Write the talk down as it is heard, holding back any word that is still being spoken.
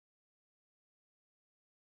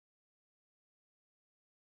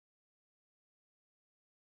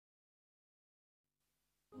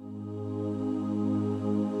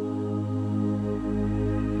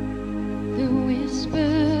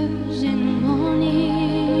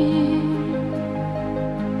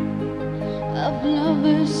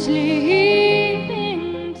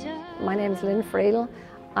Friel.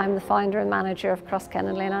 I'm the founder and manager of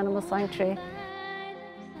Crosskennan Animal Sanctuary.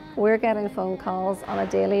 We're getting phone calls on a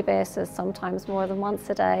daily basis, sometimes more than once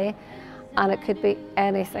a day, and it could be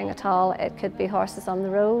anything at all. It could be horses on the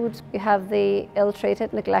road. You have the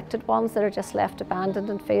ill-treated, neglected ones that are just left abandoned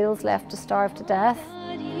in fields, left to starve to death.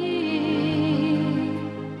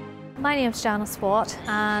 My name's Janice Watt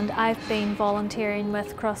and I've been volunteering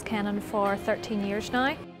with Crosskennan for 13 years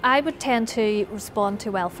now. I would tend to respond to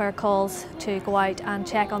welfare calls to go out and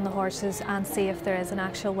check on the horses and see if there is an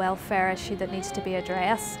actual welfare issue that needs to be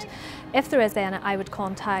addressed. If there is, then I would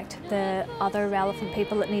contact the other relevant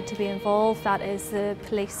people that need to be involved, that is the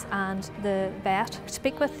police and the vet.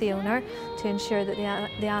 Speak with the owner to ensure that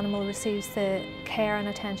the animal receives the care and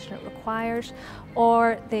attention it requires,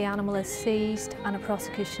 or the animal is seized and a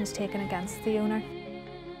prosecution is taken against the owner.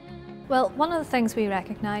 Well, one of the things we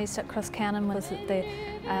recognised at Crosskennan was that the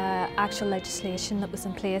actual legislation that was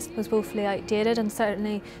in place was woefully outdated and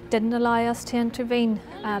certainly didn't allow us to intervene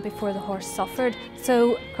before the horse suffered.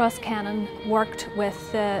 So Crosskennan worked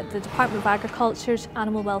with the Department of Agriculture's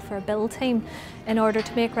Animal Welfare Bill team in order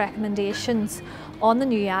to make recommendations on the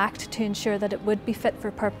new Act to ensure that it would be fit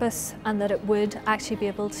for purpose and that it would actually be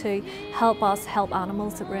able to help us help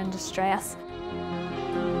animals that were in distress.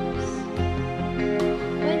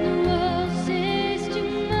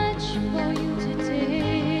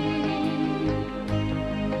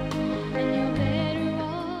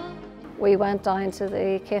 We went down to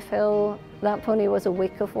the Cahill. That pony was a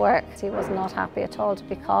week of work. He was not happy at all to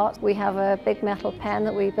be caught. We have a big metal pen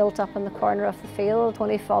that we built up in the corner of the field.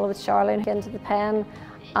 Tony followed Charlene into the pen,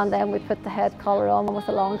 and then we put the head collar on with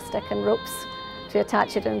a long stick and ropes to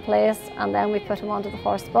attach it in place, and then we put him onto the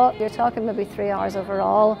horse box. You're talking maybe 3 hours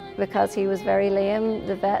overall because he was very lame.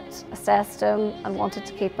 The vet assessed him and wanted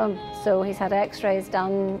to keep him, so he's had x-rays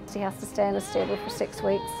done. He has to stay in a stable for 6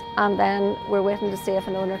 weeks, and then we're waiting to see if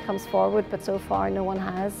an owner comes forward, but so far no one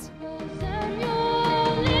has.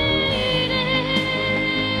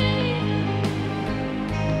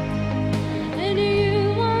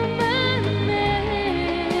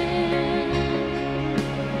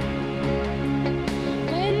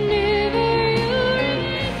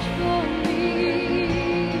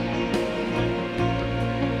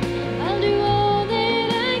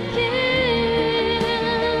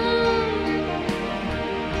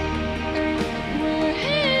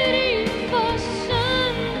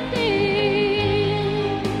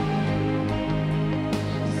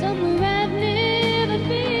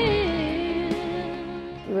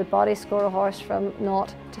 You would body score a horse from 0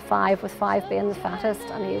 to 5, with 5 being the fattest,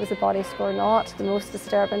 and he was a body score 0. The most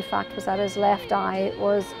disturbing fact was that his left eye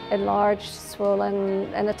was enlarged,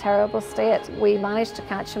 swollen, in a terrible state. We managed to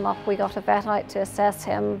catch him up. We got a vet out to assess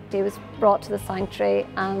him. He was brought to the sanctuary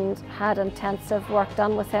and had intensive work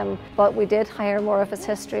done with him, but we did hire more of his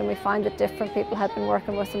history, and we found that different people had been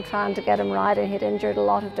working with him trying to get him right, and he'd injured a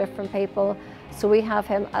lot of different people. So we have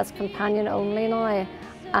him as companion only now.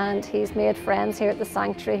 And he's made friends here at the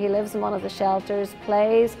sanctuary. He lives in one of the shelters,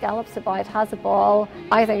 plays, gallops about, has a ball.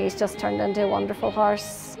 I think he's just turned into a wonderful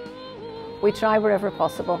horse. We try wherever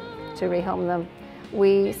possible to rehome them.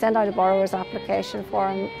 We send out a borrower's application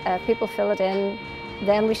form, people fill it in,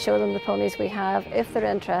 then we show them the ponies we have. If they're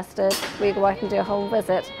interested, we go out and do a home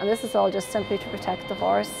visit, and this is all just simply to protect the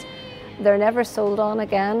horse. They're never sold on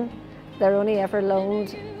again. They're only ever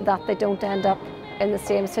loaned, that they don't end up in the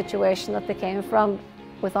same situation that they came from.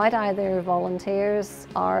 Without either volunteers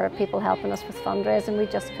or people helping us with fundraising, we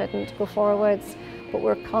just couldn't go forwards. But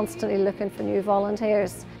we're constantly looking for new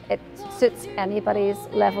volunteers. It suits anybody's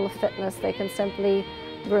level of fitness. They can simply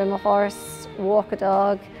groom a horse, walk a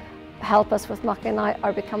dog, help us with mucking out,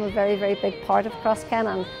 or become a very, very big part of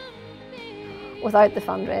Crosskennan. Without the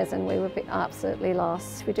fundraising, we would be absolutely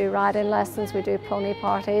lost. We do riding lessons, we do pony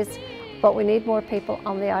parties, but we need more people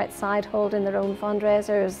on the outside holding their own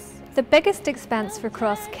fundraisers. The biggest expense for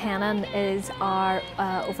Crosskennan is our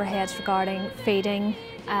overheads regarding feeding,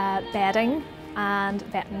 bedding and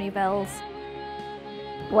veterinary bills.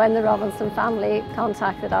 When the Robinson family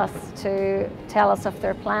contacted us to tell us of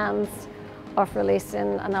their plans of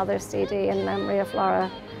releasing another CD in memory of Laura,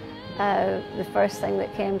 the first thing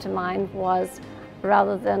that came to mind was,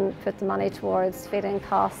 rather than put the money towards feeding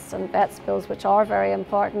costs and vet bills, which are very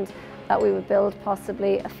important, that we would build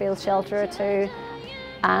possibly a field shelter or two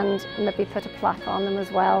and maybe put a plaque on them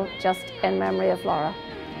as well, just in memory of Laura.